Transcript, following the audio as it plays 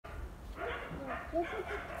They put it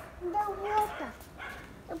in the water.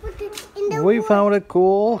 They put it in the We water. found a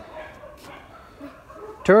cool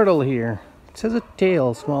turtle here. It says a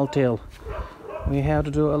tail, small tail. We have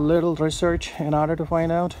to do a little research in order to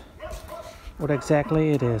find out what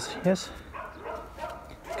exactly it is. Yes?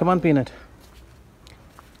 Come on, Peanut.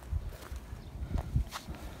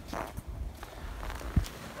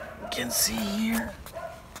 You can see here.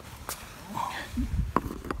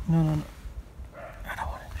 No, no, no. I don't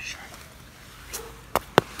want to show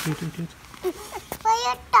you. For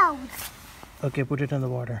your toes. Okay, put it in the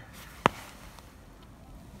water.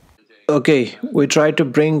 Okay, we tried to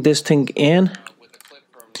bring this thing in.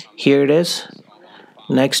 Here it is,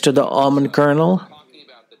 next to the almond kernel.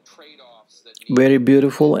 Very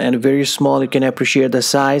beautiful and very small. You can appreciate the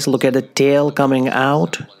size. Look at the tail coming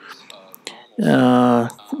out. The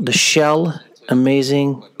shell,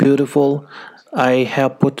 amazing, beautiful. I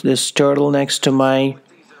have put this turtle next to my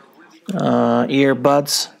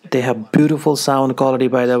earbuds. They have beautiful sound quality,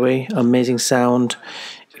 by the way. Amazing sound.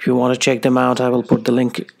 If you want to check them out, I will put the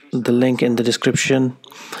link in the description.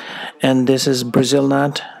 And this is Brazil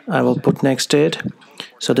nut. I will put next to it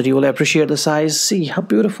so that you will appreciate the size. See how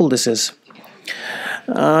beautiful this is.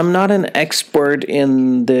 I'm not an expert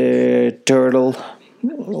in the turtle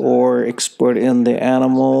or expert in the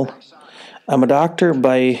animal. I'm a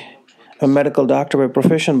medical doctor by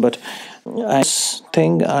profession, but I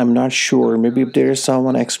think I'm not sure. Maybe if there is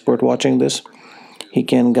someone expert watching this, he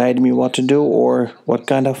can guide me what to do or what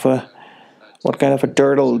kind of a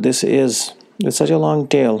turtle this is. With such a long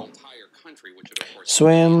tail.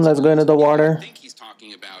 Swim, let's go into the water.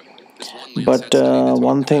 But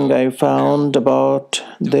one thing I found about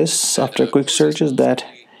this after a quick search is that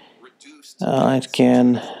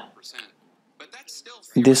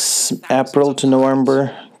this April to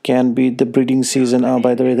November can be the breeding season.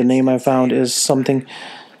 By the way, the name I found is something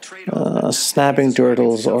snapping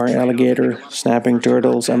turtles or alligator snapping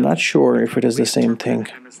turtles. I'm not sure if it is the same thing.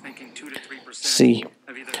 See,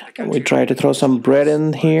 we try to throw some bread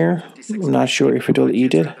in here. I'm not sure if it will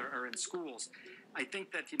eat it.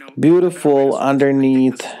 Beautiful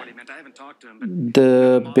underneath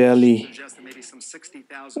the belly.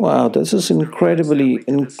 Wow, this is incredibly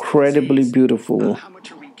beautiful.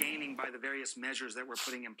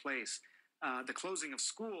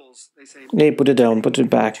 Hey, put it down, put it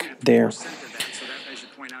back there.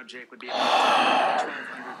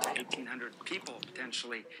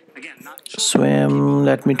 Swim,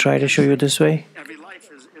 let me try to show you this way.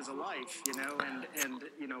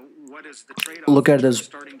 Look at those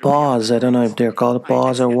paws. I don't know if they're called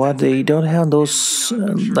paws or what. They don't have those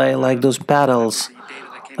like those paddles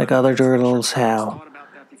like other turtles have.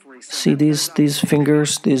 See these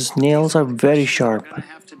fingers, these nails are very sharp.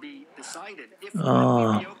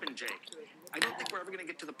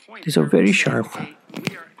 These are very sharp.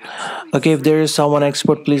 Okay, if there is someone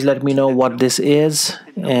expert, please let me know what this is,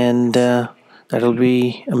 and that will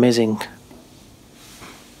be amazing.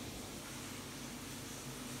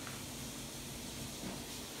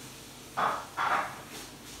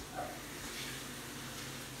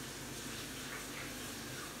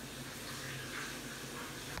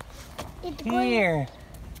 Here.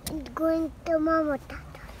 It's going to Mama Turtle.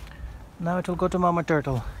 Now it will go to Mama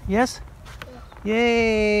Turtle. Yes? Yeah.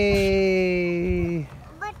 Yay!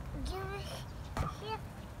 But you here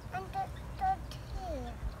and the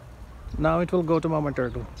here. Now it will go to Mama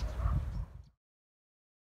Turtle.